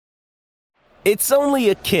It's only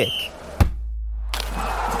a kick,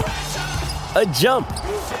 a jump,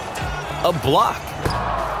 a block.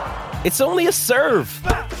 It's only a serve.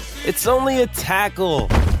 It's only a tackle,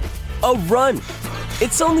 a run.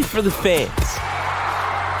 It's only for the fans.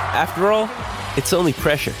 After all, it's only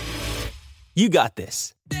pressure. You got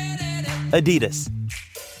this. Adidas.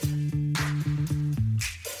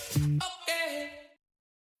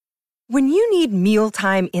 When you need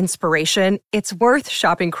mealtime inspiration, it's worth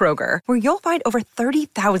shopping Kroger, where you'll find over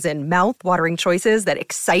 30,000 mouth-watering choices that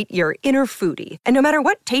excite your inner foodie. And no matter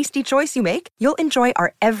what tasty choice you make, you'll enjoy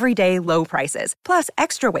our everyday low prices, plus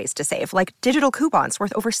extra ways to save, like digital coupons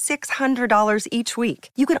worth over $600 each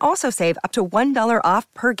week. You can also save up to $1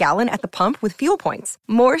 off per gallon at the pump with fuel points.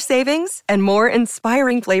 More savings and more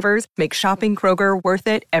inspiring flavors make shopping Kroger worth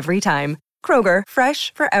it every time. Kroger,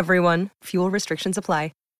 fresh for everyone. Fuel restrictions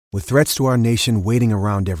apply. With threats to our nation waiting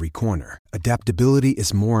around every corner, adaptability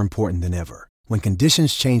is more important than ever. When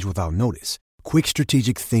conditions change without notice, quick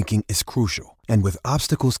strategic thinking is crucial. And with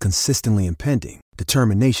obstacles consistently impending,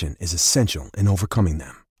 determination is essential in overcoming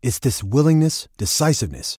them. It's this willingness,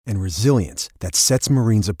 decisiveness, and resilience that sets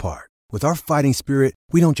Marines apart. With our fighting spirit,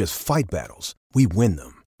 we don't just fight battles, we win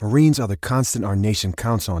them. Marines are the constant our nation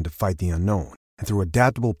counts on to fight the unknown. And through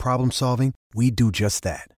adaptable problem solving, we do just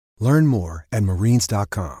that. Learn more at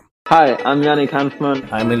marines.com. Hi, I'm Yannick Hanfman.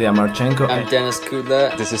 I'm Ilya Marchenko. I'm Dennis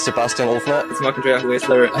Kudla. This is Sebastian Olfner. It's Marc-Andrea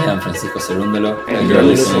Whistler. I am Francisco Cerundolo. And you're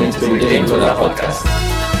listening to the Game to That podcast.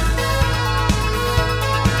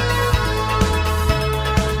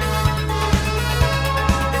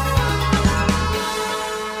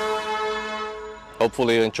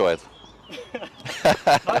 Hopefully you enjoy it.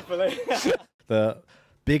 Hopefully. The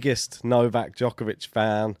biggest Novak Djokovic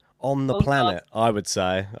fan on the planet, God. I would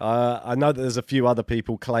say. I know that there's a few other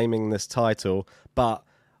people claiming this title, but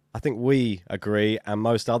I think we agree, and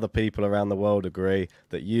most other people around the world agree,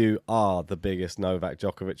 that you are the biggest Novak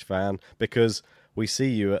Djokovic fan, because we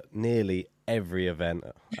see you at nearly every event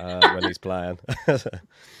when he's playing.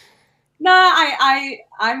 No,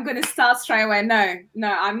 I'm going to start straight away. No,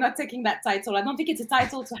 I'm not taking that title. I don't think it's a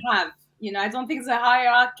title to have. I don't think it's a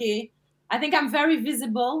hierarchy. I think I'm very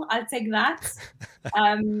visible. I'll take that.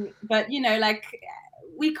 But,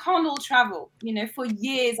 we can't all travel. For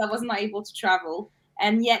years, I was not able to travel.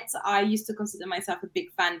 And yet I used to consider myself a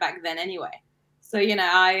big fan back then anyway. So,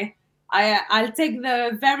 I'll take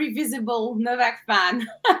the very visible Novak fan.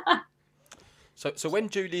 So when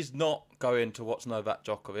Julie's not going to watch Novak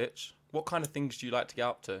Djokovic, what kind of things do you like to get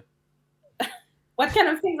up to? What kind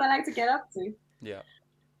of things I like to get up to? Yeah.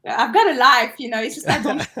 I've got a life, it's just I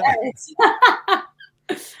don't share it.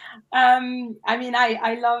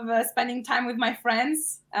 I love spending time with my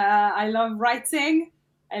friends. I love writing.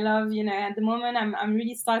 I love, at the moment I'm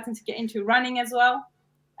really starting to get into running as well.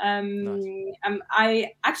 Nice.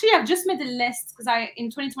 I've just made a list because in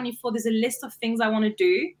 2024 there's a list of things I want to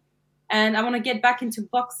do, and I want to get back into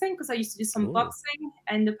boxing because I used to do some boxing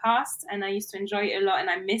in the past and I used to enjoy it a lot and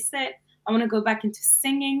I miss it. I want to go back into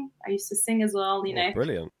singing. I used to sing as well,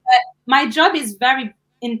 Brilliant. But my job is very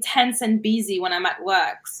intense and busy when I'm at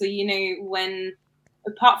work. So, when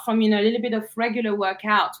apart from, a little bit of regular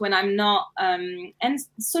workout, when I'm not, and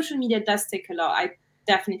social media does take a lot. I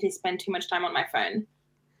definitely spend too much time on my phone.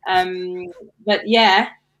 But yeah,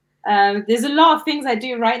 there's a lot of things I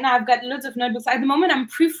do right now. I've got loads of notebooks. At the moment, I'm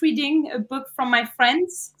proofreading a book from my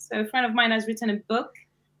friends. So a friend of mine has written a book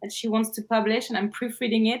that she wants to publish, and I'm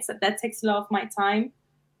proofreading it. So that takes a lot of my time.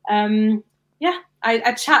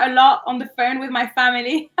 I chat a lot on the phone with my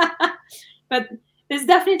family. But there's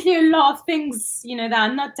definitely a lot of things, that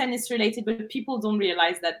are not tennis related, but people don't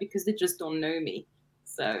realize that because they just don't know me.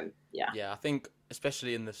 So, yeah. Yeah, I think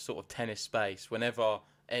especially in the sort of tennis space, whenever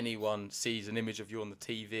anyone sees an image of you on the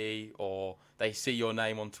TV or they see your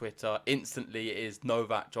name on Twitter, instantly it is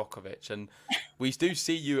Novak Djokovic. And we do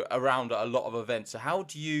see you around at a lot of events. So how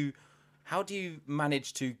do you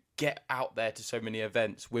manage to get out there to so many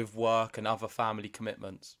events with work and other family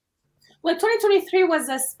commitments? Well, 2023 was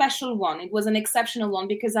a special one. It was an exceptional one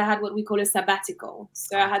because I had what we call a sabbatical.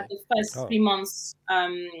 So I had the first 3 months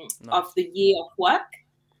of the year of work,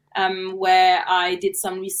 where I did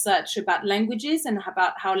some research about languages and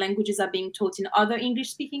about how languages are being taught in other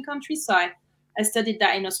English-speaking countries. So I studied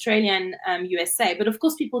that in Australia and USA. But of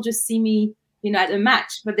course, people just see me, at a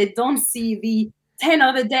match, but they don't see the 10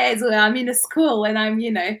 other days where I'm in a school and I'm,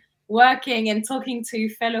 working and talking to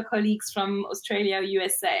fellow colleagues from Australia or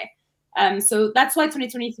USA. So that's why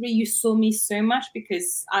 2023, you saw me so much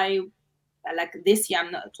because this year,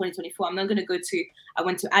 2024, I'm not going to go I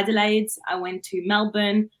went to Adelaide, I went to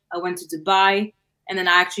Melbourne, I went to Dubai, and then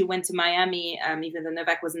I actually went to Miami, even though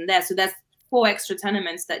Novak wasn't there. So that's 4 extra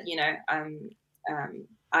tournaments that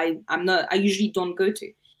I usually don't go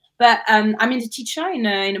to. But I'm a teacher in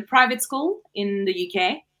a private school in the UK.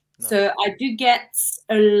 Nice. So I do get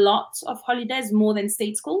a lot of holidays, more than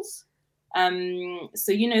state schools.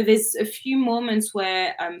 So, there's a few moments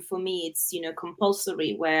where for me it's,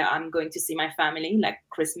 compulsory, where I'm going to see my family, like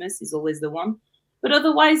Christmas is always the one. But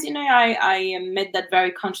otherwise, I made that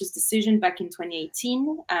very conscious decision back in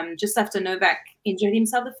 2018, just after Novak injured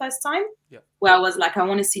himself the first time, where I was like, I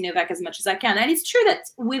want to see Novak as much as I can. And it's true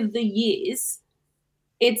that with the years,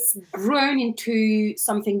 it's grown into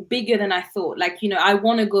something bigger than I thought. Like, I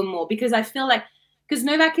want to go more because I feel like, because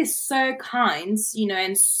Novak is so kind,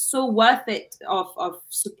 and so worth it of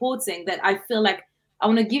supporting, that I feel like I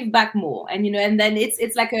want to give back more. And, and then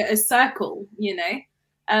it's like a circle,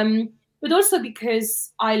 but also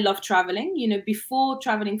because I love traveling. Before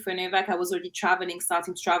traveling for Novak, I was already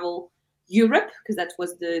starting to travel Europe, because that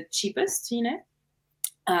was the cheapest, in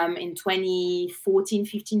 2014,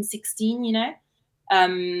 15, 16,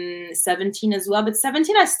 17 as well. But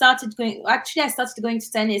 17, I started going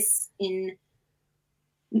to tennis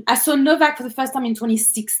I saw Novak for the first time in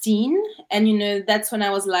 2016. And, that's when I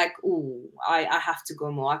was like, oh, I have to go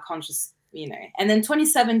more. I can't just, And then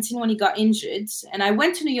 2017, when he got injured, and I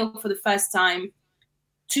went to New York for the first time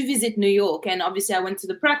to visit New York. And obviously I went to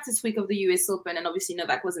the practice week of the US Open, and obviously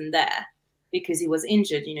Novak wasn't there because he was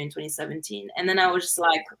injured, in 2017. And then I was just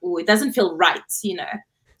like, oh, it doesn't feel right,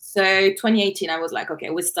 So 2018, I was like,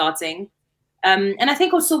 okay, we're starting. And I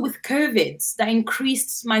think also with COVID, that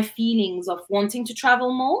increased my feelings of wanting to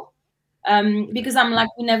travel more, because I'm like,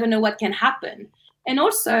 we never know what can happen. And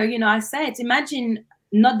also, I said, imagine,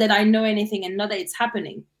 not that I know anything and not that it's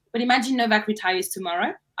happening, but imagine Novak retires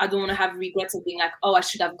tomorrow. I don't want to have regrets of being like, oh, I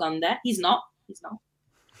should have gone there. He's not.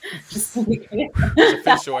 Just to be clear. It's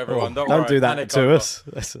official, everyone. Don't do that to us.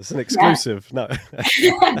 It's an exclusive. Yeah.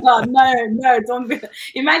 No. God, no, don't be.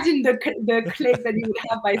 Imagine the clip that you would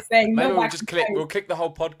have by saying. Maybe we'll click the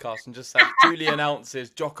whole podcast and just say Julie announces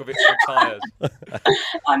Djokovic retires.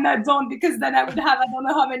 Oh no, don't, because then I would have, I don't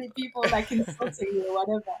know how many people like insulting me or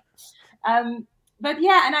whatever. But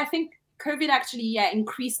yeah, and I think COVID actually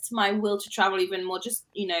increased my will to travel even more. Just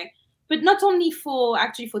but not only for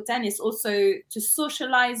tennis, also to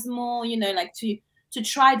socialize more, like to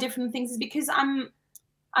try different things, because I'm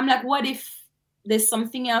like, what if there's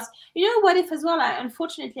something else? What if as well?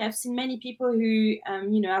 Unfortunately, I've seen many people who,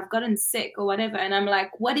 have gotten sick or whatever. And I'm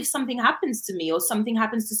like, what if something happens to me or something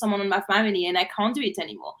happens to someone in my family and I can't do it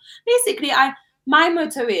anymore? Basically, my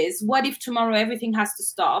motto is, what if tomorrow everything has to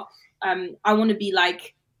stop? I want to be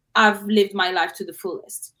like, I've lived my life to the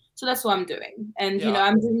fullest. So that's what I'm doing. And,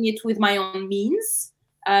 I'm doing it with my own means.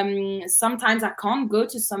 Sometimes I can't go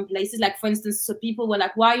to some places. Like, for instance, so people were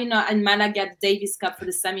like, why are you not in Malaga at the Davis Cup for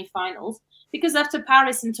the semifinals? Because after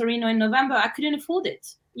Paris and Torino in November, I couldn't afford it.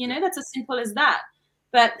 That's as simple as that.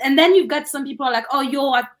 And then you've got some people are like, oh,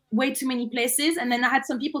 you're at way too many places. And then I had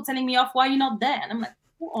some people telling me off, why are you not there? And I'm like,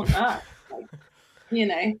 what on earth?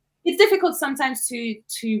 Like, it's difficult sometimes to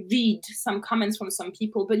read some comments from some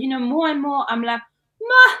people. But, more and more, I'm like,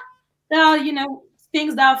 there are,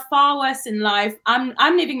 things that are far worse in life.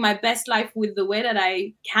 I'm living my best life with the way that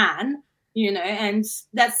I can, and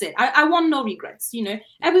that's it. I want no regrets,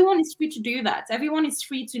 Everyone is free to do that. Everyone is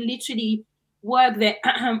free to literally work their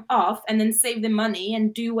off and then save the money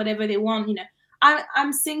and do whatever they want,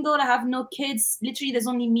 I'm single. I have no kids. Literally, there's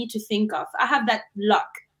only me to think of. I have that luck.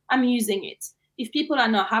 I'm using it. If people are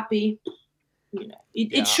not happy,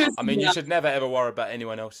 it should. I mean, you should never ever worry about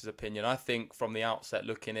anyone else's opinion. I think from the outset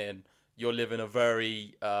looking in, you're living a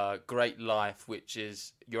very great life, which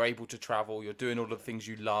is you're able to travel. You're doing all the things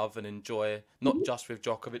you love and enjoy, not just with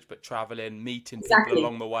Djokovic, but traveling, meeting people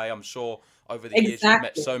along the way. I'm sure over the years you've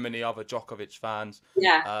met so many other Djokovic fans.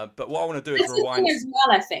 Yeah. But what I want to do is rewind. As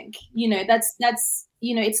well, I think, that's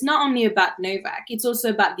it's not only about Novak. It's also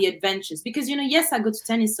about the adventures, because, yes, I go to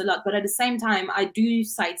tennis a lot, but at the same time, I do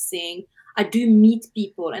sightseeing. I do meet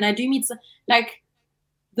people, and I do meet, like,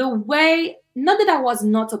 the way, not that I was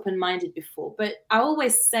not open-minded before, but I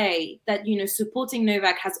always say that, supporting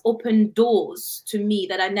Novak has opened doors to me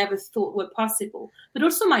that I never thought were possible, but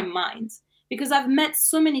also my mind, because I've met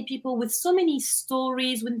so many people with so many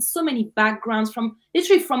stories, with so many backgrounds from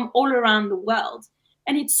literally from all around the world.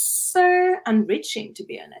 And it's so enriching, to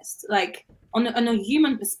be honest, like on a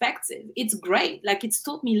human perspective. It's great. Like, it's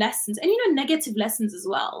taught me lessons, and, negative lessons as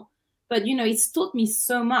well. But, it's taught me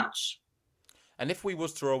so much. And if we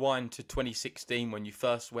was to rewind to 2016, when you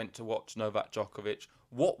first went to watch Novak Djokovic,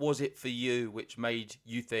 what was it for you which made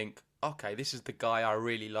you think, okay, this is the guy I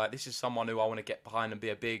really like. This is someone who I want to get behind and be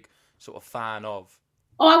a big sort of fan of?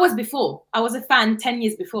 Oh, I was before. I was a fan 10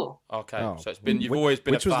 years before. Okay, so you've always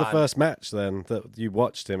been a fan. Which was the first match then that you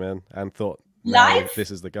watched him in and thought, live?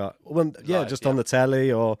 This is the guy? Well, yeah, Live, just on the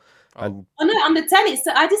telly or. Oh no, on the telly.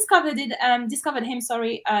 So I discovered him.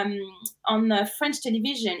 On French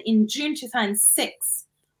television in June 2006,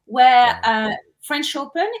 where French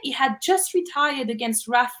Open. He had just retired against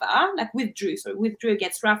Rafa, withdrew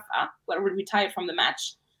against Rafa, retired from the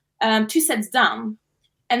match, 2 sets down.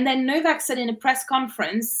 And then Novak said in a press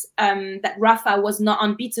conference that Rafa was not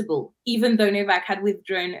unbeatable, even though Novak had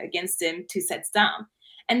withdrawn against him 2 sets down.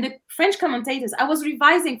 And the French commentators, I was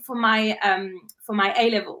revising for my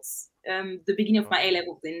A-levels, the beginning of my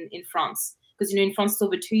A-levels in France. Because, in France it's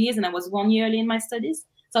over 2 years and I was 1 year early in my studies.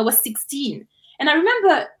 So I was 16. And I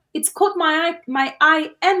remember it's caught my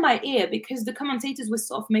eye and my ear because the commentators were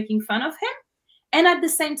sort of making fun of him. And at the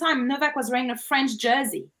same time, Novak was wearing a French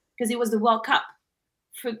jersey because it was the World Cup,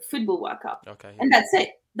 football World Cup. Okay. Yeah. And that's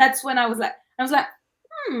it. That's when I was like,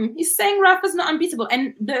 he's saying Rafa's not unbeatable.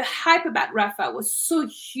 And the hype about Rafa was so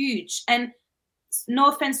huge. And no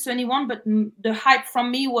offense to anyone, but the hype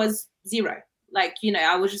from me was zero. I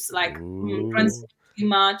was just too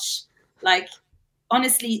much.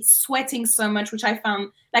 Honestly, sweating so much, which I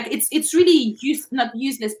found it's really not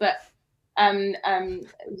useless, but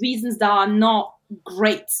reasons that are not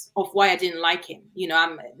great of why I didn't like him.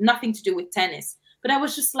 I'm nothing to do with tennis, but I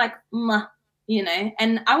was just like,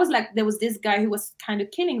 and I was like, there was this guy who was kind of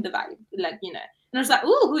killing the vibe, and I was like,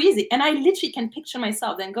 oh, who is it? And I literally can picture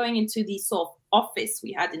myself then going into the sort of office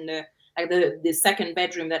we had in the second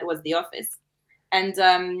bedroom that was the office, and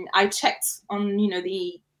I checked on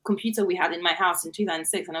the computer we had in my house in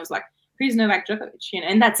 2006, and I was like, who's Novak Djokovic?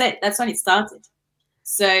 And that's it. That's when it started.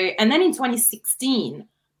 So, and then in 2016,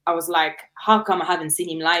 I was like, how come I haven't seen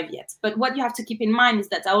him live yet? But what you have to keep in mind is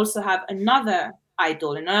that I also have another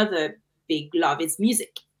idol, another big love is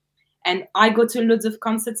music. And I go to loads of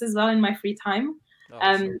concerts as well in my free time.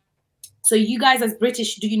 So you guys as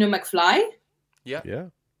British, do you know McFly? Yeah.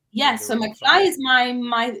 Yeah, so McFly is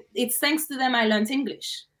my it's thanks to them I learned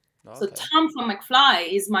English. Okay. So Tom from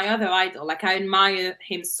McFly is my other idol. I admire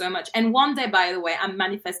him so much. And one day, by the way, I'm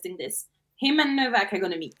manifesting this. Him and Novak are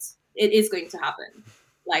going to meet. It is going to happen.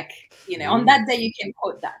 On that day, you can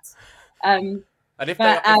quote that. And if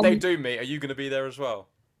they do meet, are you going to be there as well?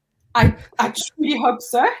 I truly hope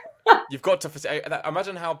so. You've got to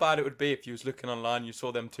imagine how bad it would be if you was looking online, you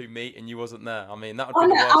saw them two meet, and you wasn't there. I mean, that would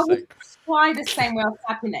be the worst thing. I would try the same way of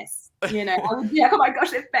happiness. I would be like, oh my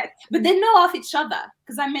gosh, they're bad. But they know of each other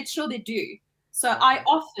because I made sure they do. So I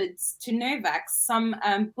offered to Novak some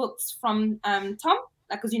books from Tom,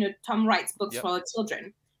 because Tom writes books for our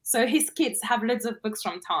children. So his kids have loads of books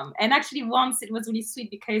from Tom. And actually, once it was really sweet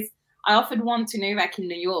because I offered one to Novak in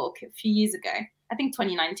New York a few years ago, I think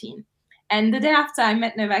 2019. And the day after, I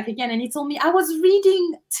met Novak again, and he told me I was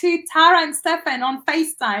reading to Tara and Stefan on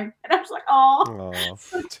FaceTime. And I was like, oh,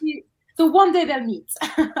 so cute. So one day they'll meet.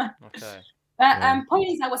 Okay. But point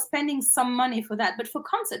is, I was spending some money for that. But for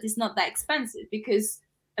concert, it's not that expensive because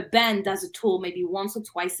a band does a tour maybe once or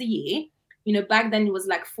twice a year. Back then it was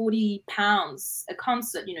like £40 a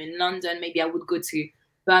concert. In London, maybe I would go to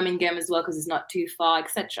Birmingham as well because it's not too far,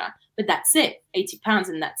 etc. But that's it, £80,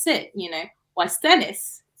 and that's it. Whilst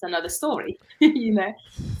tennis, it's another story. So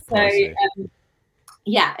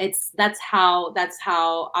that's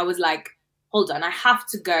how I was like, hold on, I have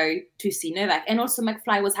to go to see Novak. And also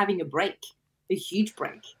McFly was having a huge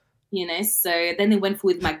break, so then they went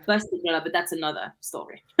with McBust, but that's another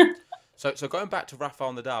story. So going back to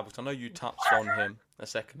Rafael Nadal, because I know you touched on him a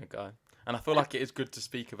second ago, and I feel like it is good to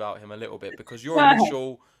speak about him a little bit because your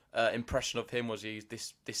initial impression of him was he's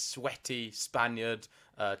this sweaty Spaniard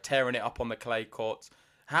tearing it up on the clay courts.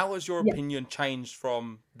 How has your opinion changed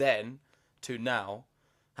from then to now?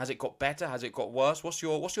 Has it got better? Has it got worse? What's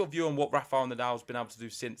your view on what Rafael Nadal's been able to do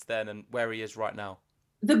since then and where he is right now?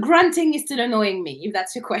 The grunting is still annoying me, if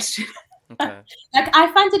that's your question. Okay.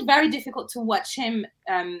 I find it very difficult to watch him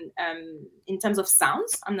in terms of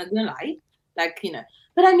sounds. I'm not gonna lie,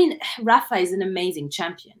 But I mean, Rafa is an amazing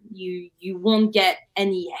champion. You won't get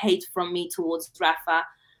any hate from me towards Rafa.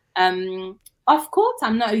 Of course,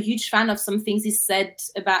 I'm not a huge fan of some things he said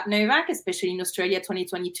about Novak, especially in Australia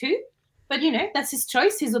 2022. But, that's his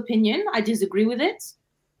choice, his opinion. I disagree with it.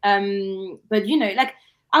 But,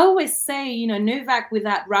 I always say, Novak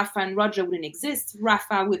without Rafa and Roger wouldn't exist.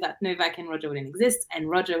 Rafa without Novak and Roger wouldn't exist. And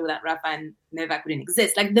Roger without Rafa and Novak wouldn't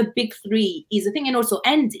exist. The big three is a thing. And also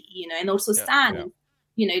Andy, and also Stan.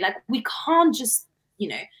 Yeah. We can't just,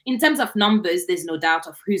 in terms of numbers, there's no doubt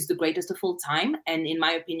of who's the greatest of all time. And in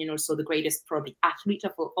my opinion, also the greatest probably athlete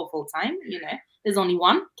of all time. There's only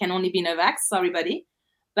one, can only be Novak. Sorry, buddy.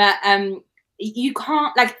 But you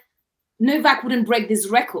can't, like, Novak wouldn't break these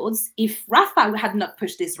records if Rafa had not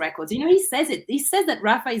pushed these records. He says it. He says that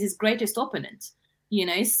Rafa is his greatest opponent.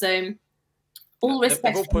 So all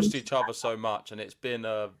respect. They've all pushed each other so much, and it's been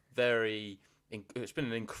an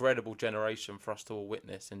incredible generation for us to all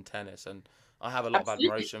witness in tennis. And I have a lot of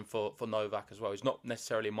admiration for Novak as well. He's not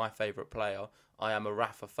necessarily my favourite player. I am a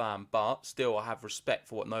Rafa fan, but still I have respect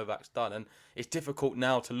for what Novak's done. And it's difficult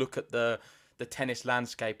now to look at the tennis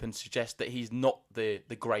landscape and suggest that he's not the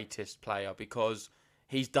greatest player, because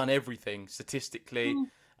he's done everything statistically.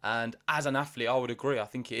 And as an athlete, I would agree. I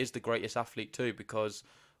think he is the greatest athlete too, because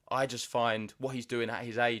I just find what he's doing at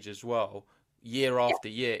his age as well, year after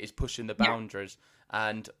year, is pushing the boundaries.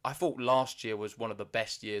 And I thought last year was one of the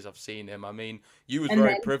best years I've seen him. I mean, you was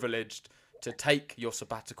very privileged to take your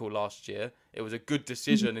sabbatical last year. It was a good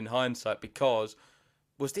decision in hindsight, because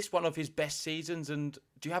was this one of his best seasons? And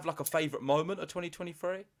do you have like a favourite moment of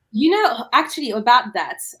 2023? Actually about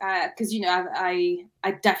that, because,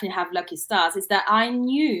 I definitely have lucky stars, is that I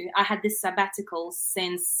knew I had this sabbatical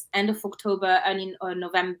since end of October, early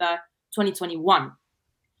November 2021.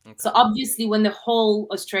 Okay. So obviously when the whole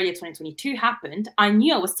Australia 2022 happened, I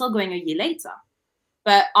knew I was still going a year later.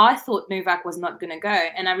 But I thought Novak was not going to go.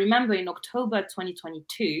 And I remember in October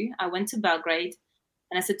 2022, I went to Belgrade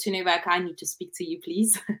and I said to Novak, I need to speak to you,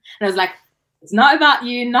 please. And I was like, it's not about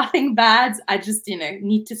you, nothing bad. I just,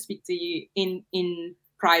 need to speak to you in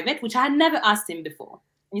private, which I had never asked him before.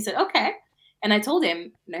 And he said, okay. And I told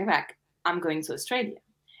him, Novak, I'm going to Australia.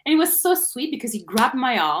 And he was so sweet because he grabbed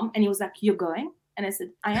my arm and he was like, you're going? And I said,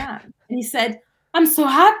 I am. And he said, I'm so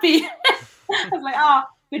happy. I was like, oh,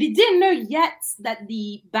 but he didn't know yet that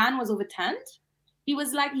the ban was overturned. He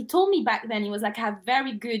was like, he told me back then, he was like, I have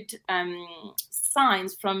very good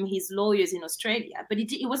signs from his lawyers in Australia, but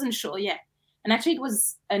he wasn't sure yet. And actually it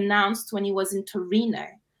was announced when he was in Torino.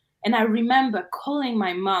 And I remember calling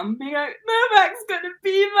my mum, being like, Novak's going to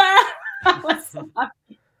be there. I was so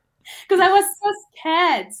happy. Because I was so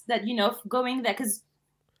scared that, of going there, because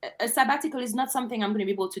a sabbatical is not something I'm going to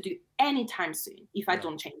be able to do anytime soon if I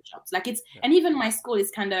don't change jobs. Like and even my school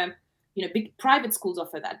is kind of, big private schools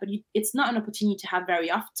offer that, but it's not an opportunity to have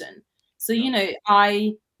very often. So,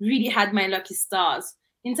 I really had my lucky stars.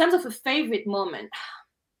 In terms of a favorite moment,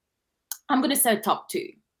 I'm going to say top two.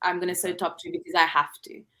 I'm going to say top two because I have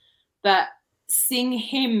to. But seeing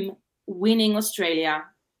him winning Australia,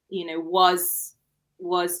 was,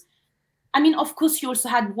 I mean, of course, you also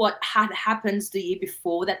had what had happened the year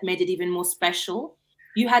before that made it even more special.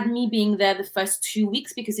 You had me being there the first 2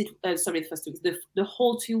 weeks because the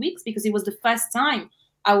whole 2 weeks, because it was the first time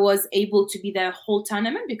I was able to be there a whole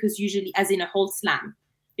tournament, because usually, as in a whole slam,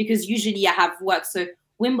 because usually I have work. So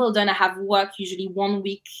Wimbledon, I have work usually 1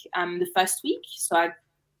 week the first week. So I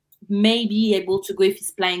may be able to go if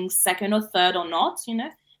he's playing second or third or not,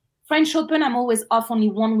 French Open, I'm always off only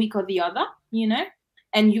 1 week or the other,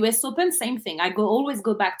 And US Open, same thing. I always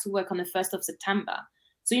go back to work on the 1st of September.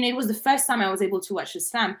 So, it was the first time I was able to watch the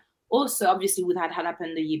slam. Also, obviously, with what had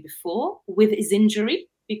happened the year before with his injury,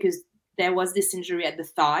 because there was this injury at the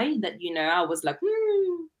thigh that, I was like,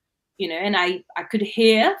 and I could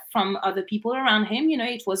hear from other people around him,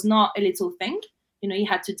 it was not a little thing, he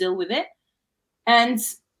had to deal with it. And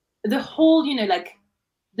the whole,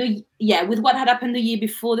 with what had happened the year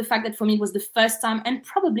before, the fact that for me it was the first time and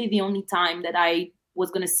probably the only time that I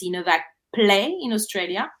was going to see Novak play in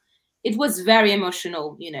Australia, it was very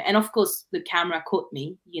emotional, and of course the camera caught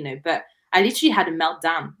me, but I literally had a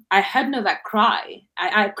meltdown. I heard Novak cry.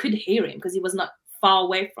 I could hear him because he was not far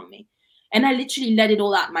away from me. And I literally let it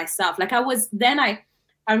all out myself. Like I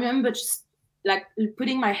remember just like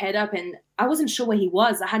putting my head up and I wasn't sure where he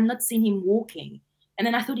was. I had not seen him walking. And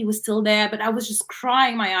then I thought he was still there, but I was just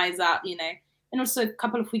crying my eyes out, And also a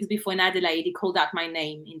couple of weeks before in Adelaide, he called out my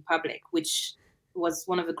name in public, which was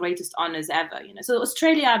one of the greatest honors ever, So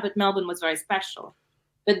Australia, but Melbourne was very special.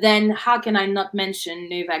 But then how can I not mention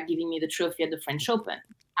Novak giving me the trophy at the French Open?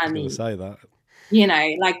 I was going to say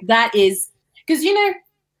that. Like that is, because,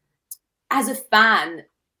 as a fan,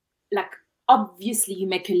 like obviously you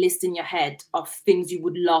make a list in your head of things you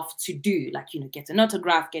would love to do, like, get an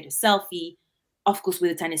autograph, get a selfie, of course,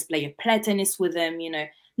 with a tennis player, play tennis with them,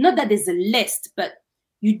 Not that there's a list, but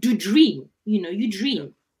you do dream, you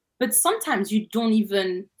dream. But sometimes you don't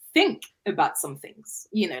even think about some things,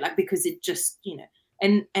 like because it just,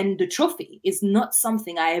 and the trophy is not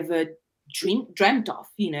something I ever dreamt of,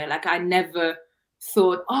 like I never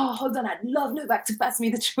thought, oh, hold on, I'd love Novak to pass me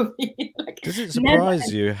the trophy. Does it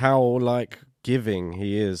surprise you how giving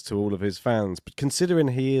he is to all of his fans? But considering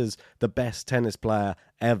he is the best tennis player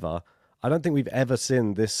ever, I don't think we've ever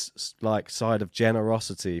seen this like side of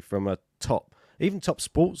generosity from a top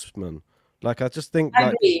sportsman. Like I just think I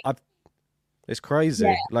agree. it's crazy.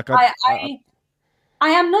 Yeah. Like I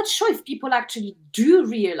am not sure if people actually do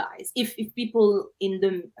realize, if people in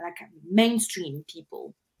the like mainstream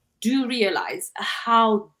people do realize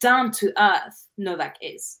how down to earth Novak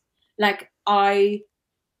is. Like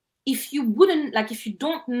if you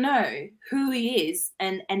don't know who he is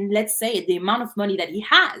and let's say the amount of money that he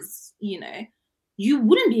has, you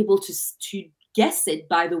wouldn't be able to guess it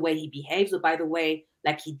by the way he behaves or by the way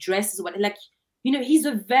like he dresses or what, like, he's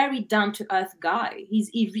a very down to earth guy.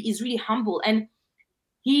 He's really humble, and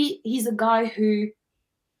he's a guy who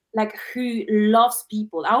loves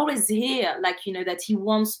people. I always hear that he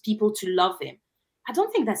wants people to love him. I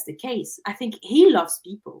don't think that's the case. I think he loves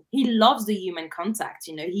people. He loves the human contact.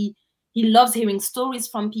 He loves hearing stories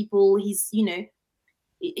from people. He's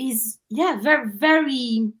very,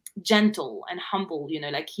 very gentle and humble.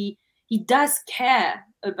 Like he does care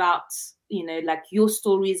about like your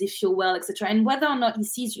stories, if you're well, etc., and whether or not he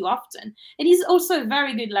sees you often. And he's also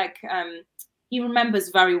very good, he remembers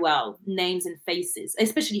very well names and faces,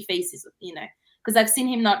 especially faces, because I've seen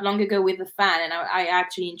him not long ago with a fan, and I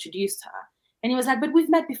actually introduced her. And he was like, but we've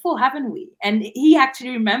met before, haven't we? And he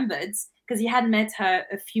actually remembered because he had met her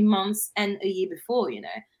a few months and a year before,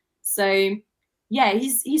 So, yeah,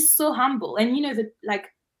 he's so humble. And,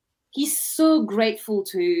 he's so grateful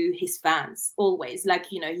to his fans always.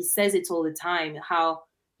 He says it all the time, how,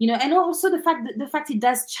 and also the fact he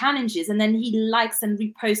does challenges and then he likes and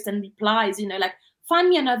reposts and replies, find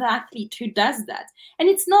me another athlete who does that. And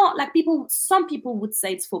it's not like some people would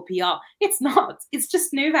say it's for PR. It's not. It's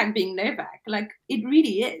just Novak being Novak. Like it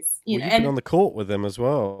really is. You've been on the court with him as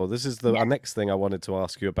well. This is our next thing I wanted to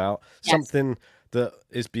ask you about. Yes. Something that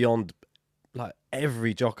is beyond like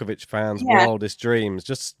every Djokovic fan's wildest dreams.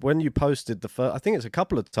 Just when you posted the first, I think it's a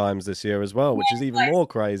couple of times this year as well, which is even more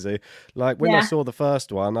crazy. Like when I saw the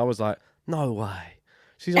first one, I was like, no way.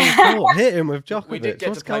 She's on the court, hit him with Djokovic. We did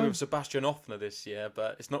get to play with Sebastian Offner this year,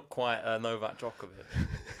 but it's not quite Novak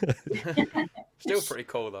Djokovic. Still pretty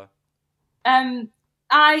cool though.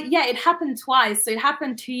 It happened twice. So it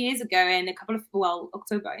happened 2 years ago in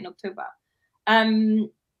October.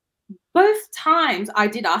 Both times I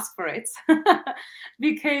did ask for it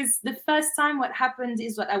because the first time what happened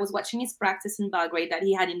is I was watching his practice in Belgrade that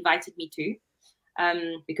he had invited me to.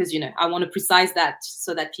 Because I want to precise that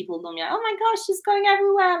so that people don't be like, oh my gosh, she's going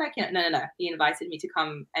everywhere. Like, no. He invited me to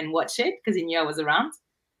come and watch it because he knew I was around.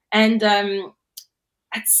 And at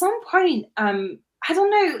some point, I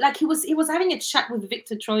don't know, like he was having a chat with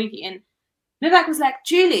Victor Troicki, and Novak was like,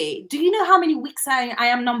 Julie, do you know how many weeks I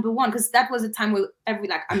am number one? Because that was a time where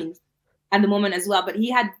at the moment as well, but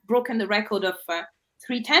he had broken the record of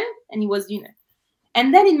 310, and he was,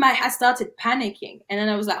 And then in my head, I started panicking. And then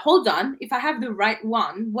I was like, hold on, if I have the right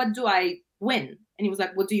one, what do I win? And he was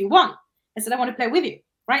like, what do you want? I said, I want to play with you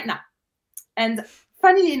right now. And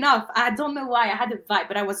funnily enough, I don't know why I had a vibe,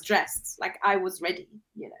 but I was dressed, like I was ready,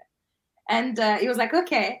 And he was like,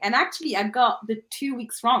 okay. And actually, I got the 2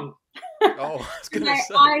 weeks wrong. Oh, I was going to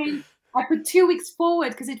say. I put 2 weeks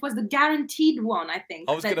forward because it was the guaranteed one, I think.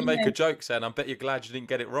 I was going to make a joke saying, I bet you're glad you didn't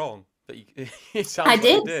get it wrong. But it sounds like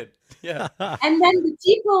you did. Yeah. And then the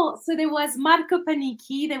people, so there was Marco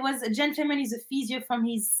Panicchi, there was a gentleman who's a physio from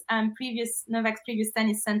his Novak's previous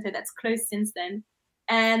tennis center that's closed since then.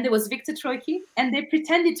 And there was Victor Troicki, and they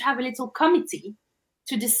pretended to have a little committee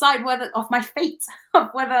to decide of my fate, of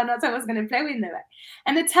whether or not I was going to play with Novak.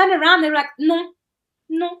 And they turned around, they were like, no.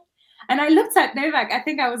 And I looked at Novak, I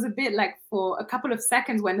think I was a bit like for a couple of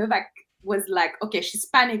seconds when Novak was like, okay, she's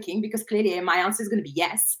panicking because clearly my answer is going to be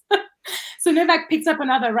yes. So Novak picked up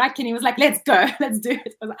another racket and he was like, let's go, let's do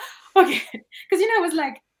it. I was like, okay. Because, I was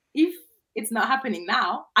like, if it's not happening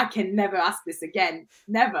now, I can never ask this again.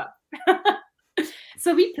 Never.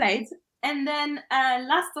 So we played. And then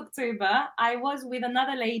last October, I was with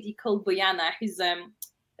another lady called Bojana, who's a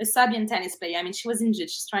Serbian tennis player. I mean, she was injured.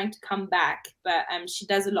 She's trying to come back, but she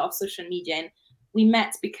does a lot of social media. And we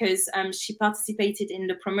met because she participated in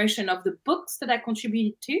the promotion of the books that I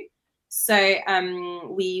contributed to. So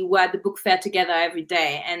we were at the book fair together every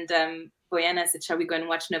day. And Bojana said, shall we go and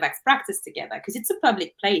watch Novak's practice together? Because it's a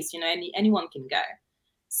public place, anyone can go.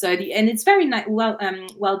 So and it's very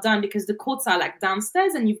well done because the courts are like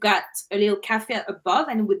downstairs and you've got a little cafe above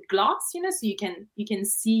and with glass, so you can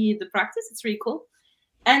see the practice. It's really cool.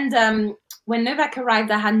 And when Novak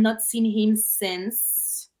arrived, I had not seen him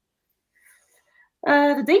since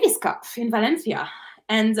the Davis Cup in Valencia.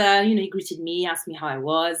 And, he greeted me, asked me how I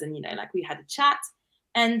was, and, we had a chat.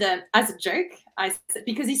 And as a joke, I said,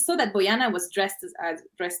 because he saw that Bojana was dressed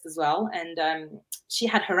as well, and she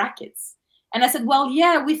had her rackets. And I said, well,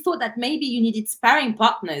 yeah, we thought that maybe you needed sparring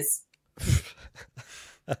partners.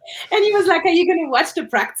 And he was like, are you going to watch the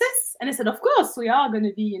practice? And I said, of course, we are going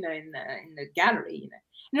to be, in the gallery, And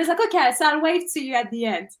he was like, okay, so I'll wave to you at the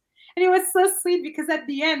end. And it was so sweet because at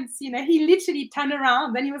the end, he literally turned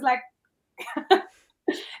around and he was like,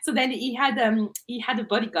 so then he had a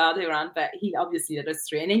bodyguard around, but he obviously let us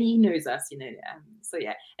through, and then he knows us, so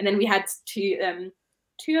yeah. And then we had two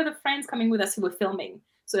other friends coming with us who were filming.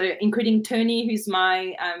 So including Tony, who's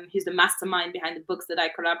the mastermind behind the books that I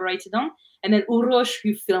collaborated on, and then Uroš,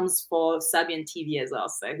 who films for Serbian TV as well,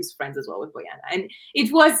 so he's friends as well with Bojana. And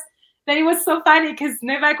it was so funny because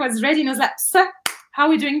Novak was ready and I was like, so how are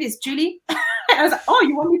we doing this, Julie? I was like, oh,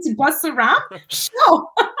 you want me to bust around? Sure.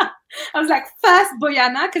 I was like, first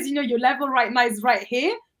Bojana, because your level right now is right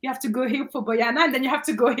here. You have to go here for Bojana, and then you have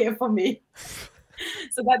to go here for me.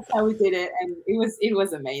 So that's how we did it, and it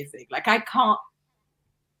was amazing. Like I can't.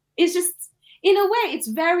 It's just, in a way, it's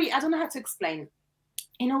very, I don't know how to explain.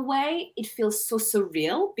 In a way, it feels so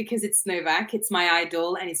surreal because it's Novak, it's my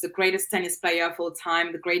idol, and he's the greatest tennis player of all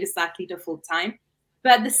time, the greatest athlete of all time.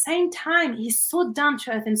 But at the same time, he's so down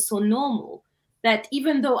to earth and so normal that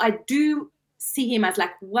even though I do see him as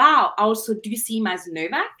like, wow, I also do see him as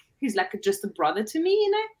Novak, who's like just a brother to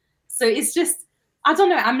me, So it's just, I don't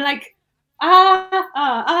know. I'm like,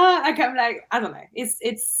 like I'm like, I don't know. It's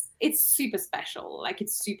super special. Like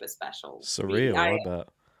it's super special. Surreal, I bet.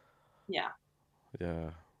 Yeah.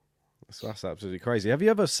 Yeah. That's absolutely crazy. Have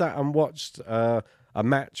you ever sat and watched a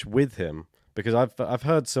match with him? Because I've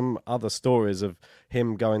heard some other stories of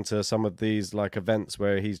him going to some of these like events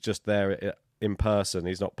where he's just there in person,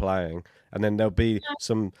 he's not playing, and then there'll be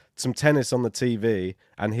some tennis on the TV,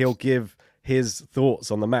 and he'll give his thoughts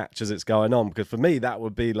on the match as it's going on. Because for me, that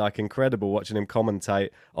would be like incredible watching him commentate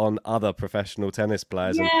on other professional tennis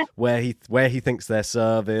players and where he thinks they're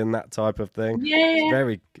serving, that type of thing. Yeah, it's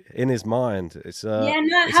very in his mind. It's I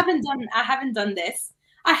haven't done this.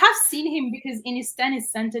 I have seen him because in his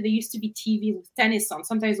tennis center there used to be TV with tennis on.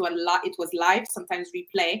 Sometimes it was live, sometimes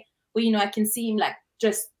replay. Where I can see him like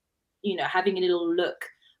just having a little look.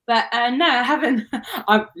 But no, I haven't.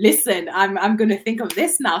 Listen, I'm going to think of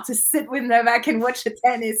this now to sit with Novak and watch a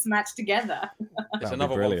tennis match together. It's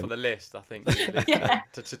another one for the list, I think,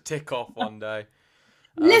 to tick off one day.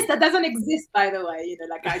 List that doesn't exist, by the way.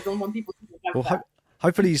 Like I don't want people to think of that.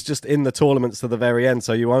 Hopefully he's just in the tournaments to the very end,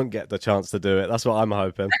 so you won't get the chance to do it. That's what I'm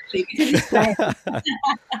hoping.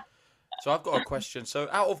 So I've got a question. So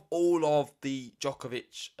out of all of the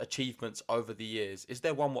Djokovic achievements over the years, is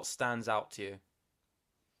there one what stands out to you?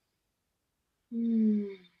 I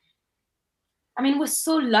mean, we're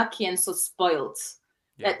so lucky and so spoiled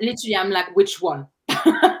that literally I'm like, which one?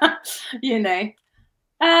 Okay,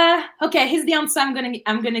 here's the answer I'm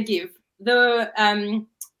gonna give. The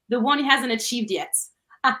one he hasn't achieved yet.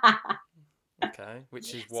 Okay,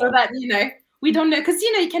 which is what? So that we don't know, because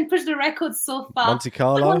you can push the record so far. Monte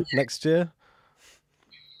Carlo next year.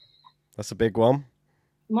 That's a big one.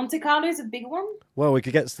 Monte Carlo is a big one. Well, we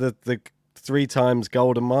could get to the 3 times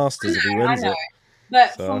Golden Masters if he wins it.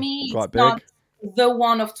 But for me, it's not the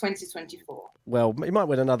one of 2024. Well, he might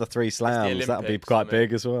win another 3 slams. That'll be quite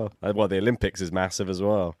big as well. Well, the Olympics is massive as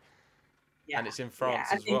well. Yeah. And it's in France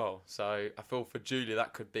as well. So I feel for Julia,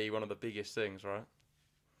 that could be one of the biggest things, right?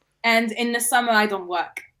 And in the summer, I don't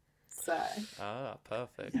work. So.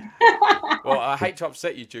 Perfect. Well, I hate to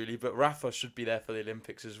upset you, Julie, but Rafa should be there for the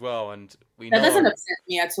Olympics as well. And that doesn't upset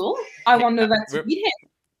me at all. I want Novak to beat him.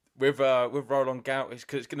 With Roland Garros,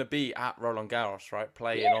 because it's going to be at Roland Garros, right?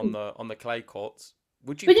 Playing on the clay courts.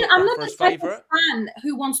 Would you? But I'm not the type of fan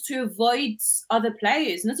who wants to avoid other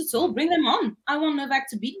players. Not at all. Bring them on. I want Novak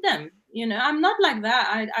to beat them. I'm not like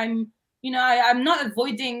that. I'm not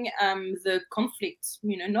avoiding the conflict.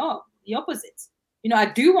 No, the opposite. I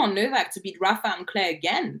do want Novak to beat Rafa and Clay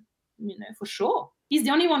again. For sure. He's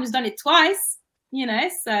the only one who's done it twice.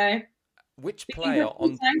 So. Which player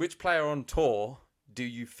on tour do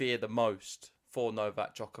you fear the most for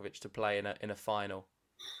Novak Djokovic to play in a final?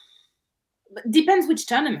 Depends which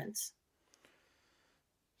tournament.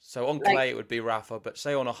 So on clay it would be Rafa, but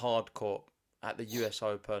say on a hard court at the US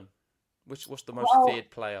Open, what's the most feared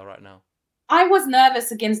player right now? I was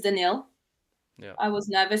nervous against Daniil. Yeah. I was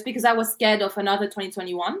nervous because I was scared of another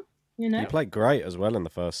 2021. He played great as well in the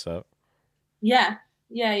first set. Yeah.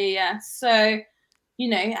 So, I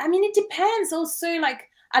mean, it depends also, like,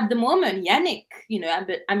 at the moment, Yannick,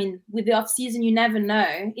 but I mean, with the off season, you never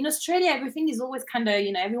know. In Australia, everything is always kind of,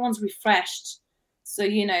 everyone's refreshed. So,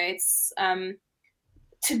 it's,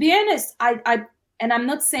 to be honest, and I'm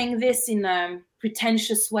not saying this in a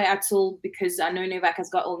pretentious way at all, because I know Novak has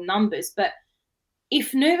got all numbers, but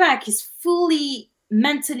if Novak is fully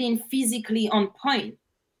mentally and physically on point,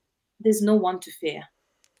 there's no one to fear.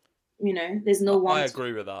 There's no one. I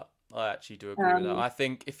agree with that. I actually do agree with that. I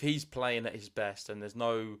think if he's playing at his best and there's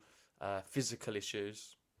no physical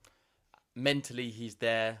issues, mentally he's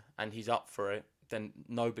there and he's up for it, then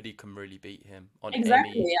nobody can really beat him on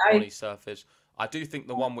any surface. I do think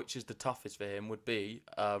the one which is the toughest for him would be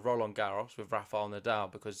Roland Garros with Rafael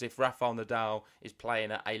Nadal, because if Rafael Nadal is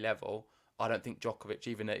playing at a level, I don't think Djokovic,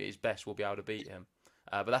 even at his best, will be able to beat him.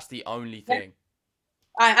 But that's the only thing.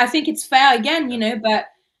 I think it's fair again, but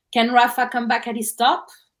can Rafa come back at his top?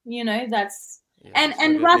 That's... Yeah,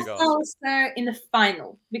 and Rafa also in the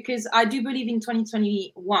final, because I do believe in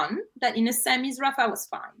 2021 that in the semis Rafa was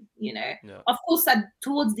fine. Yeah. Of course,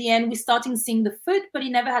 towards the end we're starting seeing the foot, but he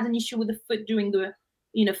never had an issue with the foot during the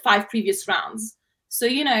 5 previous rounds. So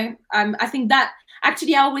I think that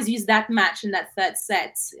actually I always use that match in that third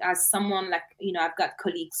set as someone like I've got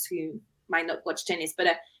colleagues who might not watch tennis, but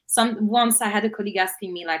once I had a colleague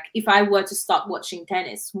asking me like, if I were to start watching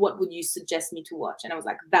tennis, what would you suggest me to watch? And I was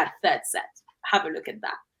like, that third set. Have a look at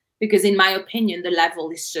that, because in my opinion the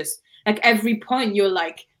level is just like every point you're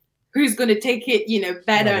like, who's going to take it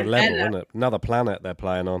better Another and level, better. Isn't it? Another planet they're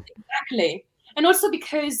playing on. Exactly. And also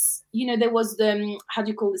because there was the how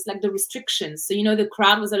do you call this, like the restrictions, so the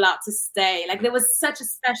crowd was allowed to stay, like there was such a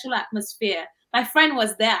special atmosphere. My friend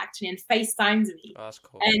was there actually and FaceTimed me. Oh, that's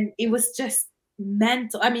cool. And it was just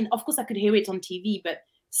mental. I mean, of course I could hear it on TV, but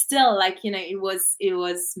still, like it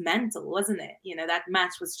was mental, wasn't it? That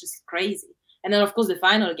match was just crazy. And then, of course, the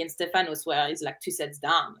final against Stefanos, where he's like 2 sets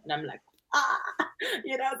down. And I'm like, I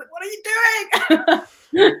was like, what are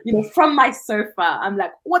you doing? From my sofa, I'm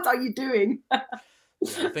like, what are you doing? I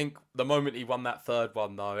think the moment he won that third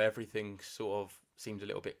one, though, everything sort of seemed a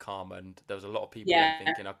little bit calm. And there was a lot of people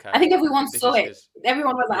thinking, okay. I think everyone saw it.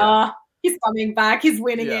 Everyone was like, he's coming back. He's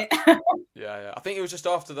winning it. Yeah. I think it was just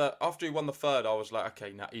after he won the third, I was like,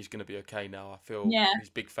 okay, now he's going to be okay now. I feel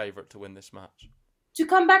he's big favourite to win this match. To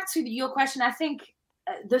come back to your question, I think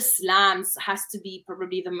the slams has to be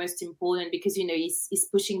probably the most important, because he's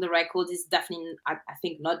pushing the record. He's definitely, I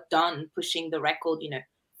think, not done pushing the record,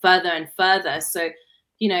 further and further. So,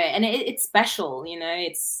 and it's special.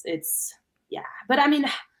 It's But I mean,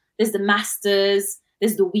 there's the Masters,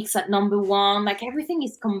 there's the weeks at number 1. Like everything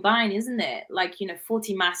is combined, isn't it? Like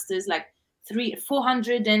 40 Masters, like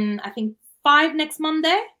 400 and I think 5 next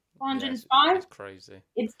Monday. 405. It's crazy.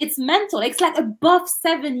 It's mental. It's like above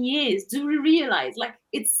 7 years. Do we realize? Like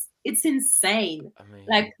it's insane. I mean,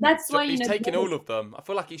 like that's why he's taking all of them. I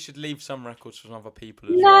feel like he should leave some records for other people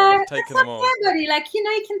as well. No, he's taking them all. Everybody, like he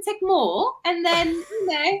can take more, and then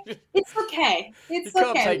it's okay. You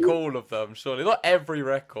can't take all of them, surely. Not every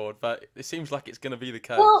record, but it seems like it's going to be the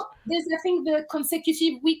case. Well, there's I think the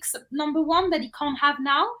consecutive weeks number 1 that he can't have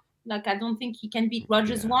now. Like I don't think he can beat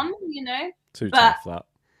Roger's one. Too tough that.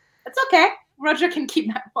 It's okay. Roger can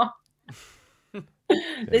keep that one.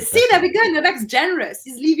 See, there we go. Novak's generous.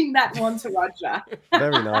 He's leaving that one to Roger.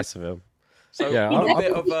 Very nice of him. So he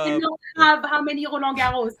cannot have how many Roland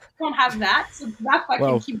Garros? He can't have that. So Rafa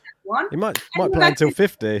can keep that one. He might play until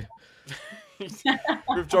 50.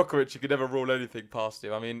 With Djokovic, you could never rule anything past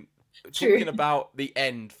him. I mean, talking about the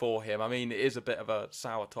end for him, I mean, it is a bit of a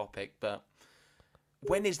sour topic, but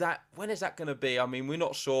when is that going to be? I mean, we're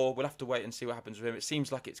not sure. We'll have to wait and see what happens with him. It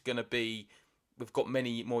seems like it's going to be, we've got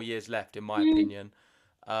many more years left, in my opinion.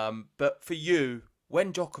 But for you,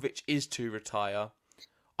 when Djokovic is to retire,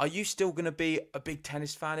 are you still going to be a big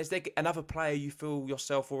tennis fan? Is there another player you feel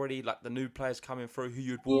yourself already, like the new players coming through, who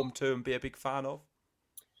you'd warm to and be a big fan of?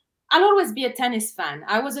 I'll always be a tennis fan.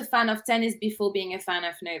 I was a fan of tennis before being a fan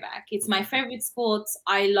of Novak. It's my favorite sport.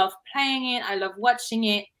 I love playing it. I love watching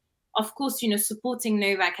it. Of course, supporting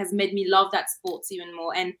Novak has made me love that sport even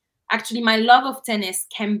more. And actually, my love of tennis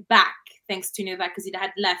came back thanks to Novak, because it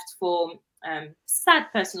had left for sad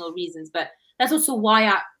personal reasons. But that's also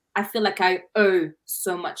why I feel like I owe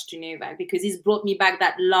so much to Novak, because he's brought me back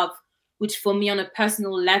that love, which for me on a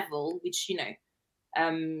personal level, which,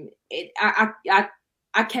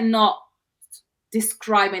 I cannot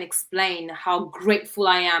describe and explain how grateful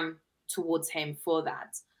I am towards him for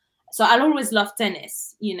that. So I'll always love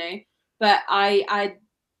tennis, but I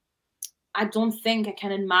don't think I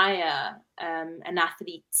can admire an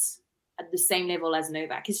athlete at the same level as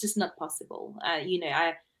Novak. It's just not possible.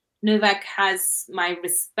 Novak has my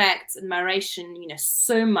respect, admiration,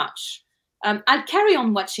 so much. I'll carry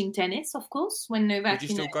on watching tennis, of course, when Novak... Would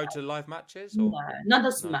you still go to live matches? Or? No, not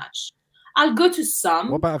as much. I'll go to some.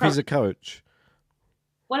 What about if he's a coach?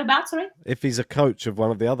 What about, sorry? If he's a coach of one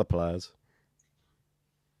of the other players.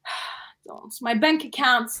 Don't. My bank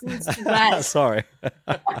account needs to rest. Sorry.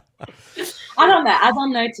 I don't know. I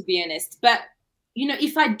don't know, to be honest. But, you know,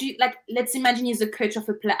 if I do, like, let's imagine he's a coach of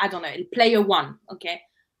a player, I don't know, player one, okay?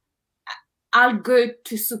 I'll go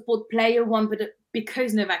to support player one, but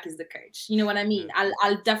because Novak is the coach. You know what I mean? Yeah.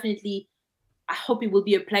 I'll definitely, I hope it will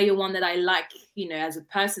be a player one that I like, you know, as a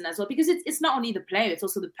person as well, because it's not only the player, it's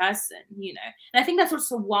also the person, you know. And I think that's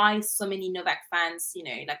also why so many Novak fans, you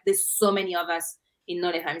know, like there's so many of us in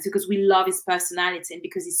Nottingham. It's because we love his personality and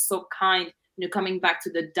because he's so kind, you know, coming back to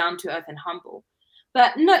the down to earth and humble.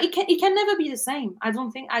 But no, it can never be the same. I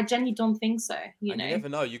genuinely don't think so. You know, you never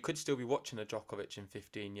know. You could still be watching a Djokovic in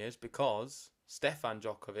 15 years because Stefan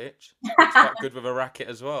Djokovic is quite good with a racket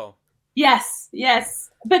as well. Yes.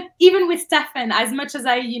 But even with Stefan, as much as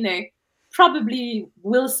I, you know, probably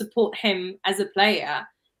will support him as a player,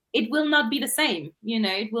 it will not be the same. You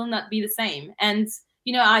know, it will not be the same. And,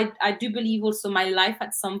 you know, I do believe also my life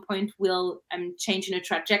at some point will change in a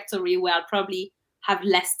trajectory where I'll probably have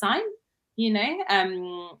less time. You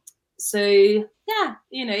know, so yeah,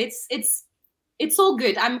 you know, it's all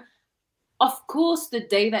good. Of course, the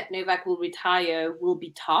day that Novak will retire will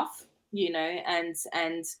be tough, you know, and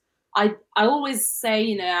I always say,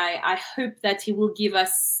 you know, I hope that he will give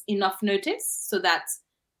us enough notice so that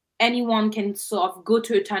anyone can sort of go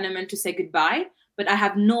to a tournament to say goodbye. But I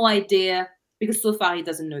have no idea, because so far he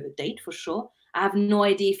doesn't know the date for sure. I have no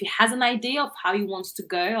idea if he has an idea of how he wants to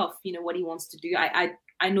go, of, you know, what he wants to do.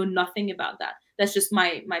 I know nothing about that. That's just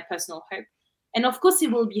my personal hope. And of course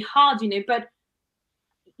it will be hard, you know, but,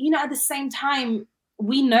 you know, at the same time,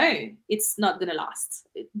 we know it's not going to last.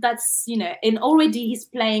 That's, you know, and already he's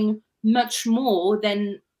playing much more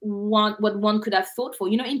than what one could have thought for.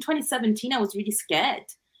 You know, in 2017, I was really scared,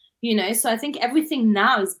 you know, so I think everything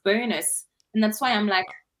now is bonus. And that's why I'm like,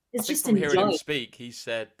 it's just enjoy. From hearing him speak, he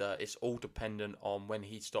said that it's all dependent on when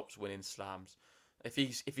he stops winning slams. If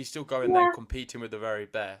he's still going there competing with the very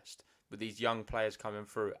best, with these young players coming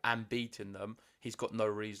through and beating them, he's got no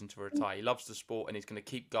reason to retire. He loves the sport and he's going to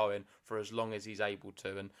keep going for as long as he's able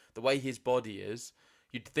to. And the way his body is,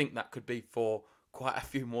 you'd think that could be for quite a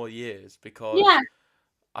few more years because,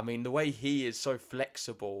 I mean, the way he is so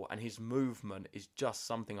flexible and his movement is just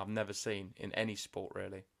something I've never seen in any sport,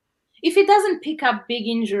 really. If he doesn't pick up big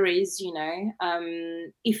injuries, you know,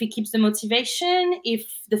 if he keeps the motivation, if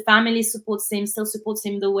the family supports him, still supports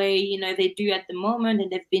him the way, you know, they do at the moment and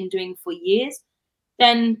they've been doing for years,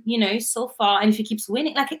 then, you know, so far, and if he keeps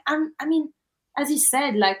winning, like, I mean, as he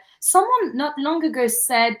said, like, someone not long ago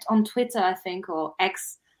said on Twitter, I think, or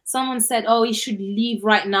X, someone said, oh, he should leave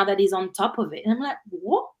right now that he's on top of it. And I'm like,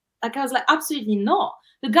 what? Like, I was like, absolutely not.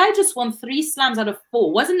 The guy just won 3 slams out of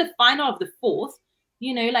 4, wasn't the final of the 4th.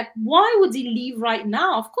 You know, like, why would he leave right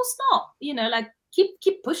now? Of course not. You know, like,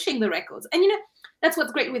 keep pushing the records. And, you know, that's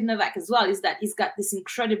what's great with Novak as well, is that he's got this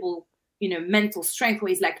incredible, you know, mental strength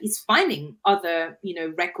where he's finding other, you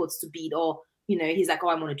know, records to beat, or, you know, he's like, oh,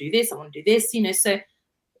 I want to do this, you know, so,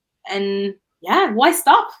 and yeah, why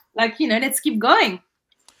stop? Like, you know, let's keep going.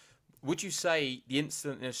 Would you say the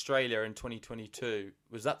incident in Australia in 2022,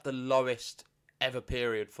 was that the lowest ever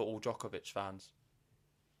period for all Djokovic fans?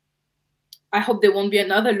 I hope there won't be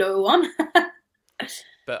another low one.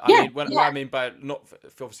 But I mean by not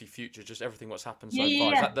for obviously future, just everything what's happened so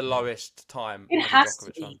far. Is that the lowest time? It has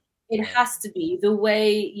to be. It has to be the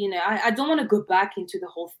way, you know, I don't want to go back into the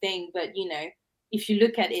whole thing, but, you know, if you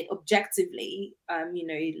look at it objectively, you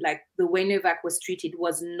know, like the way Novak was treated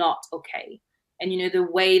was not okay. And, you know,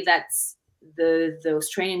 the way that the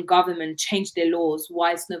Australian government changed their laws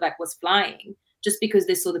whilst Novak was flying, just because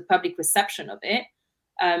they saw the public reception of it.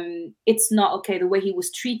 It's not okay. The way he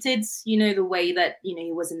was treated, you know, the way that, you know,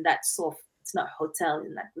 he was in that sort of, it's not hotel,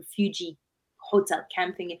 in that refugee hotel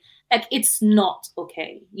camping, like, it's not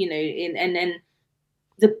okay, you know, and then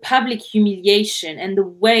the public humiliation and the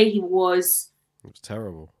way he was, it was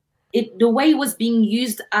terrible. The way he was being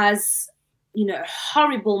used as, you know, a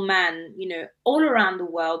horrible man, you know, all around the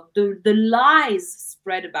world, the lies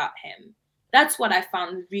spread about him. That's what I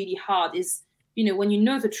found really hard is, you know, when you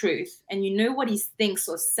know the truth and you know what he thinks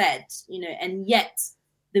or said, you know, and yet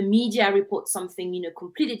the media reports something, you know,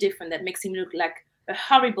 completely different that makes him look like a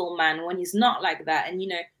horrible man when he's not like that. And, you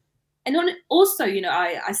know, and also, you know,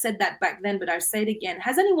 I said that back then, but I'll say it again.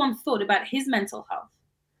 Has anyone thought about his mental health,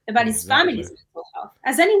 about his family's mental health?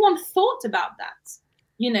 Has anyone thought about that?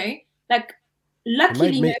 You know, like,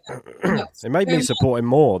 luckily, it made me support him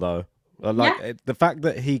more, though. The fact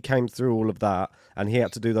that he came through all of that and he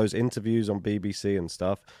had to do those interviews on BBC and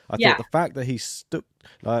stuff. I thought the fact that he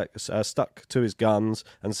stuck to his guns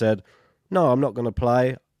and said, no, I'm not going to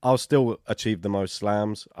play. I'll still achieve the most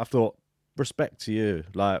slams. I thought, respect to you.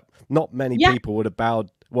 Like, not many people would have bowed.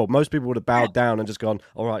 Well, most people would have bowed down and just gone,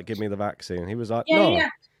 all right, give me the vaccine. He was like,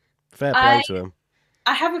 fair play to him.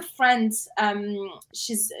 I have a friend.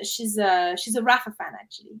 She's a Rafa fan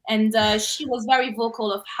actually, and she was very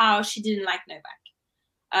vocal of how she didn't like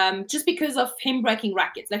Novak, just because of him breaking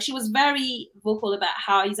rackets. Like, she was very vocal about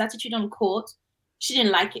how his attitude on court. She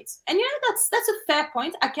didn't like it, and that's a fair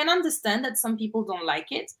point. I can understand that some people don't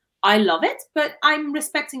like it. I love it, but I'm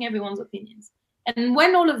respecting everyone's opinions. And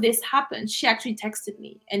when all of this happened, she actually texted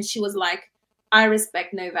me, and she was like, "I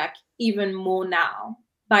respect Novak even more now."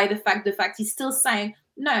 By the fact he's still saying,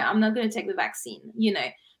 no, I'm not going to take the vaccine,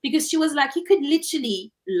 because she was like, he could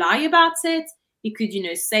literally lie about it. He could,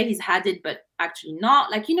 say he's had it, but actually not.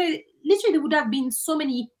 Like, literally there would have been so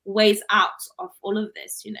many ways out of all of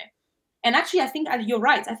this, And actually, I think you're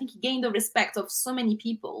right. I think he gained the respect of so many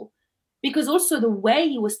people because also the way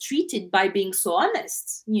he was treated by being so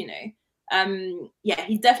honest, he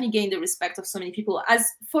definitely gained the respect of so many people. As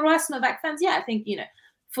for us Novak fans, I think,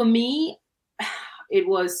 for me, it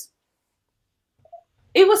was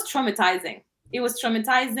traumatizing. It was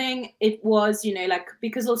traumatizing. It was,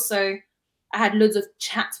 because also I had loads of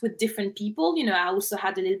chats with different people. I also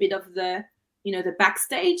had a little bit of the, the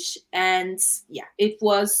backstage, and it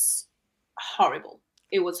was horrible.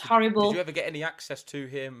 It was horrible. Did you ever get any access to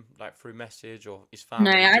him, like through message or his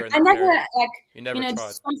family? No, I never you never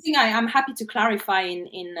tried. Something I'm happy to clarify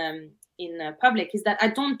in public is that I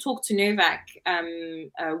don't talk to Novak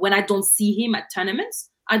when I don't see him at tournaments.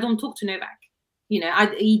 I don't talk to Novak.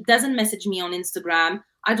 He doesn't message me on Instagram.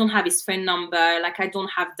 I don't have his phone number. Like, I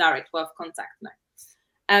don't have direct way of contact now.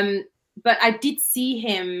 But I did see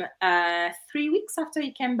him 3 weeks after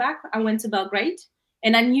he came back. I went to Belgrade,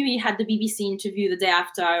 and I knew he had the BBC interview the day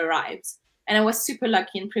after I arrived. And I was super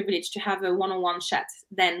lucky and privileged to have a one-on-one chat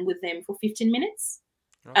then with him for 15 minutes,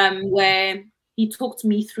 where he talked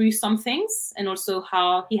me through some things and also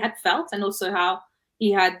how he had felt and also how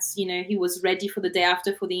he had, he was ready for the day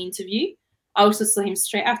after for the interview. I also saw him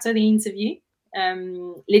straight after the interview,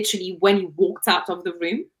 literally when he walked out of the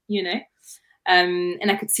room,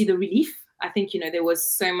 and I could see the relief. I think, there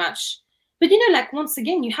was so much. But, once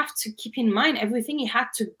again, you have to keep in mind everything he had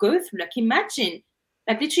to go through. Like, imagine,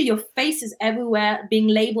 literally your face is everywhere being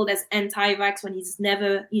labeled as anti-vax when he's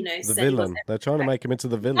never, the villain. They're trying to make him into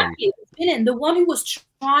the villain. Exactly, the villain, the one who was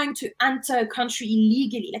trying to enter a country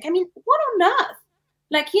illegally. Like, I mean, what on earth?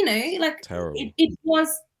 Terrible.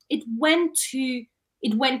 It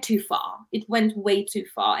went too far. It went way too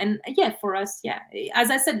far. And for us, as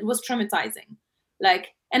I said, it was traumatizing.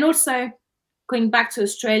 And also going back to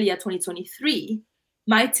Australia 2023,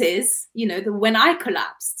 my tears, when I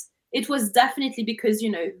collapsed, it was definitely because,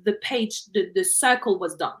 the page, the circle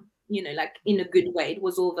was done, in a good way. It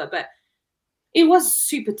was over, but it was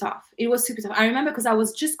super tough. I remember because I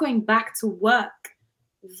was just going back to work.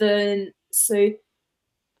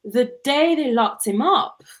 The day they locked him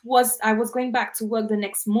up I was going back to work the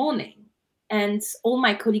next morning, and all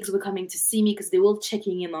my colleagues were coming to see me because they were all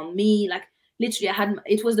checking in on me. Like, literally,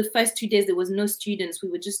 it was the first 2 days, there was no students. We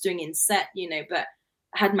were just doing inset, but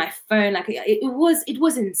I had my phone. Like, it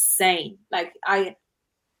was insane. Like,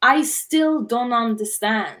 I still don't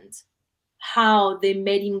understand how they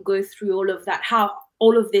made him go through all of that, how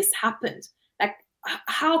all of this happened. Like,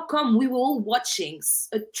 how come we were all watching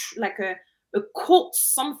a court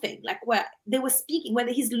something, like where they were speaking, where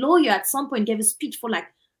his lawyer at some point gave a speech for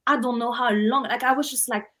I don't know how long. Like, I was just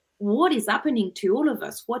like, what is happening to all of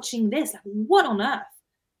us watching this? Like, what on earth?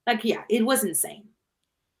 Like, it was insane.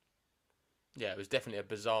 Yeah, it was definitely a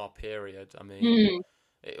bizarre period. I mean,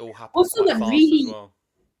 it all happened also quite fast really, as well.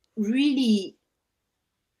 Really,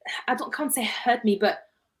 can't say hurt me, but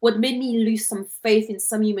what made me lose some faith in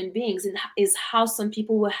some human beings is how some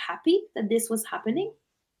people were happy that this was happening.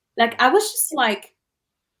 Like, I was just like,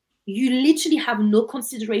 you literally have no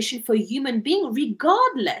consideration for a human being,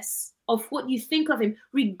 regardless of what you think of him,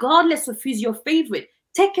 regardless of who's your favorite.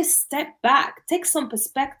 Take a step back, take some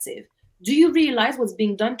perspective. Do you realize what's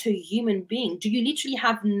being done to a human being? Do you literally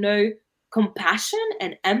have no compassion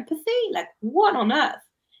and empathy? Like, what on earth?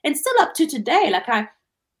 And still up to today,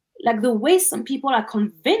 like the way some people are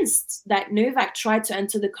convinced that Novak tried to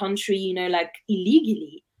enter the country,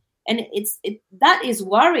 illegally. And that is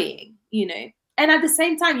worrying, And at the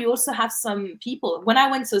same time, you also have some people. When I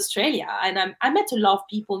went to Australia, and I met a lot of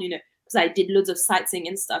people, because I did loads of sightseeing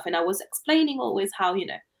and stuff. And I was explaining always how,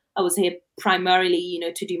 I was here primarily,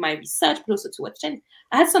 to do my research, but also to watch tennis.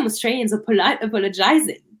 I had some Australians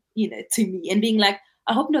apologizing, to me and being like,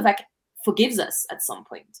 I hope Novak forgives us at some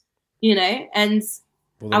point, And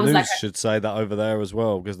Well, the news should say that over there as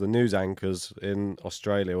well, because the news anchors in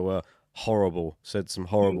Australia were horrible, said some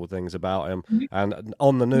horrible things about him, and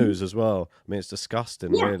on the news as well. I mean, it's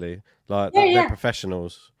disgusting, really. Like, they're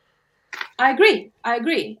professionals. I agree.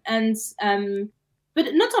 And but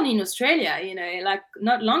not only in Australia, like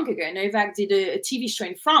not long ago, Novak did a TV show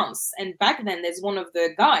in France, and back then there's one of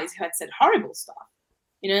the guys who had said horrible stuff.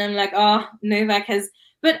 And I'm like, oh, Novak has,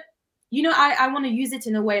 but I want to use it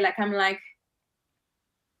in a way like I'm like,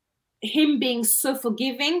 him being so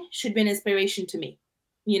forgiving should be an inspiration to me.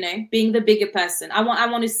 Being the bigger person, I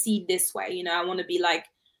want to see it this way. I want to be like,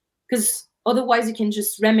 because otherwise you can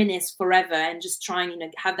just reminisce forever and just try and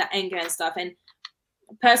have that anger and stuff. And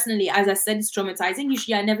personally, as I said, it's traumatizing.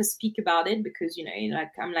 Usually I never speak about it because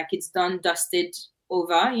I'm like, it's done, dusted,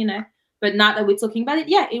 over. But now that we're talking about it,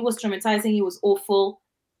 it was traumatizing. It was awful.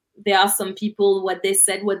 There are some people, what they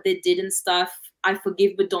said, what they did and stuff, I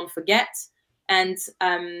forgive but don't forget. And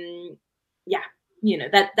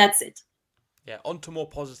that's it. Yeah, on to more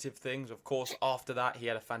positive things. Of course, after that, he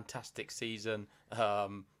had a fantastic season,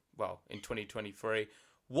 in 2023.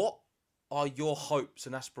 What are your hopes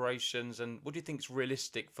and aspirations, and what do you think is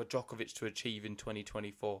realistic for Djokovic to achieve in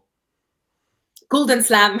 2024? Golden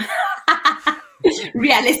Slam.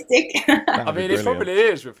 Realistic. I mean, it probably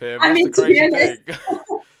is with him. That's the crazy thing.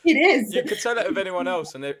 It is. You could say that of anyone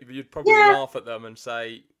else, and you'd probably laugh at them and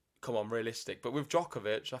say, come on, realistic. But with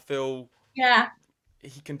Djokovic, I feel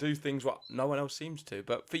he can do things what no one else seems to.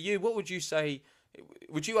 But for you, what would you say?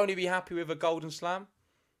 Would you only be happy with a Golden Slam?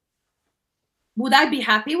 Would I be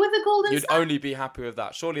happy with a Golden Slam? You'd only be happy with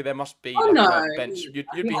that. Surely there must be a bench. You'd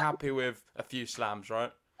be happy with a few slams,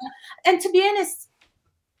 right? And to be honest,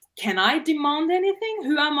 can I demand anything?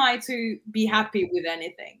 Who am I to be happy with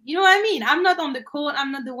anything? You know what I mean? I'm not on the court.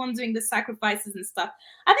 I'm not the one doing the sacrifices and stuff.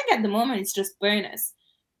 I think at the moment it's just bonus.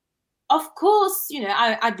 Of course,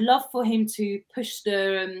 I'd love for him to push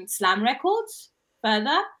the slam records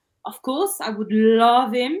further. Of course, I would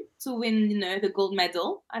love him to win, the gold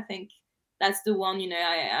medal. I think that's the one,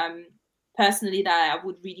 I personally that I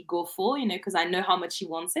would really go for, because I know how much he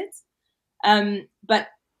wants it. But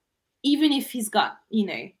even if he's got,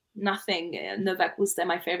 nothing, Novak will stay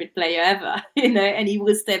my favorite player ever, and he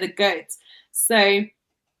will stay the GOAT. So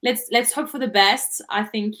let's hope for the best. I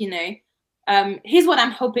think, here's what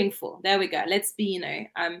I'm hoping for. There we go. Let's be,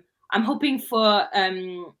 I'm hoping for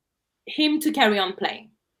him to carry on playing.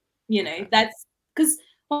 That's because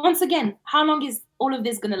once again, how long is all of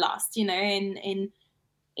this going to last? In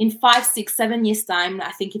 5, 6, 7 years time,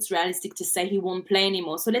 I think it's realistic to say he won't play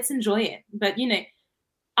anymore. So let's enjoy it. But,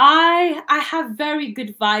 I have very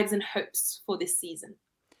good vibes and hopes for this season.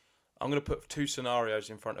 I'm going to put 2 scenarios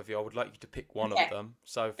in front of you. I would like you to pick one of them.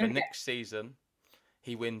 So for next season,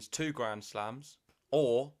 he wins 2 Grand Slams,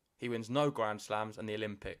 or he wins no Grand Slams and the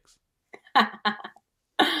Olympics.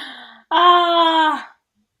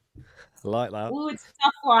 Like that. Ooh, it's a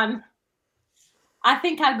tough one. I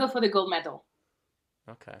think I'll go for the gold medal.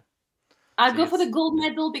 Okay. I'll go for the gold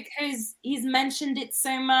medal because he's mentioned it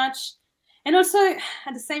so much. And also,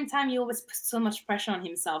 at the same time, he always puts so much pressure on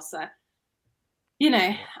himself. So,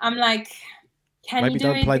 I'm like, maybe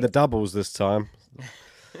don't play the doubles this time.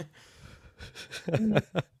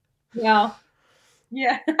 Yeah.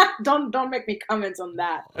 Don't make me comment on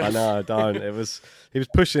that. I know, don't. He was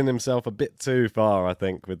pushing himself a bit too far, I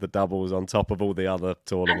think, with the doubles on top of all the other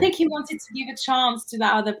tournaments. I think he wanted to give a chance to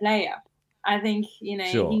that other player. I think, he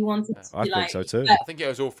wanted to be I think so too. I think it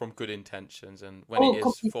was all from good intentions, and when it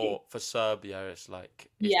is for Serbia, it's like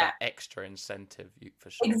that extra incentive for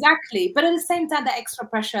sure. Exactly, but at the same time, the extra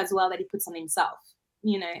pressure as well that he puts on himself.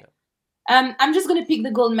 I'm just going to pick the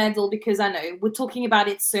gold medal because I know we're talking about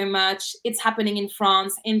it so much. It's happening in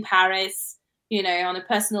France, in Paris. On a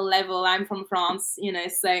personal level, I'm from France.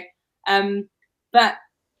 So, but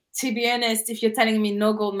to be honest, if you're telling me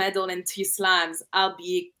no gold medal and 2 slams, I'll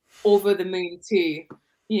be over the moon too,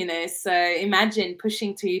 so imagine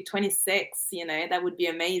pushing to 26, that would be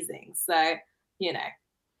amazing. So,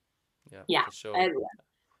 for sure.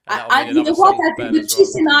 I think the 2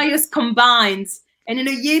 scenarios combined, and in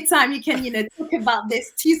a year time you can talk about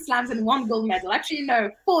this 2 slams and 1 gold medal. Actually,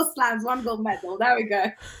 no, 4 slams, 1 gold medal. There we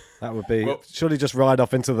go. That would be surely just ride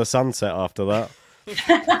off into the sunset after that.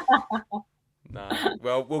 No.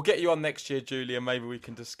 Well, we'll get you on next year, Julia. Maybe we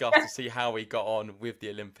can discuss to see how we got on with the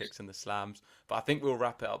Olympics and the slams. But I think we'll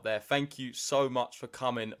wrap it up there. Thank you so much for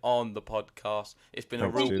coming on the podcast. It's been a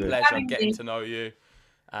real pleasure getting to know you.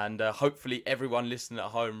 And hopefully everyone listening at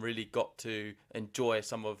home really got to enjoy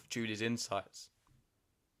some of Julia's insights.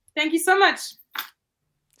 Thank you so much.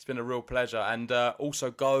 It's been a real pleasure. And also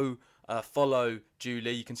go follow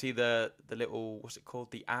Julie. You can see the little, what's it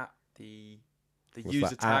called? The app, the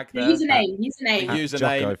user tag The there. username. The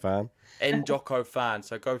username. Jocko fan. Njoko fan.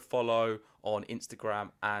 So go follow on Instagram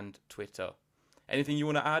and Twitter. Anything you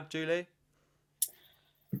want to add, Julie?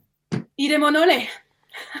 Idemonole.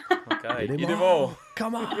 Okay, Idemo.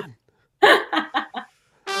 Come on.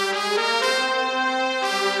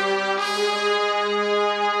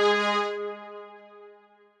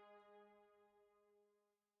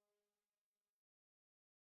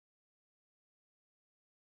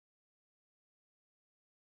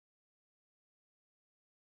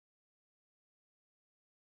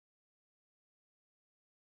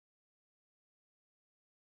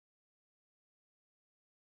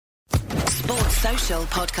 Sports Social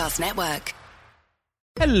Podcast Network.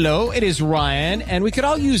 Hello, it is Ryan, and we could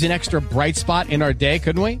all use an extra bright spot in our day,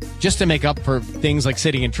 couldn't we? Just to make up for things like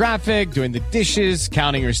sitting in traffic, doing the dishes,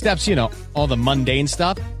 counting your steps, all the mundane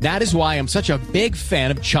stuff. That is why I'm such a big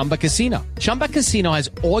fan of Chumba Casino. Chumba Casino has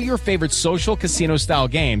all your favorite social casino-style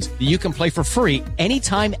games that you can play for free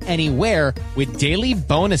anytime, anywhere with daily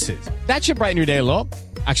bonuses. That should brighten your day a little.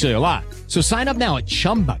 Actually, a lot. So sign up now at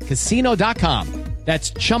ChumbaCasino.com.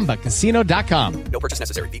 That's ChumbaCasino.com. No purchase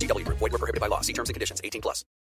necessary. VGW Group. Void where prohibited by law. See terms and conditions. 18+.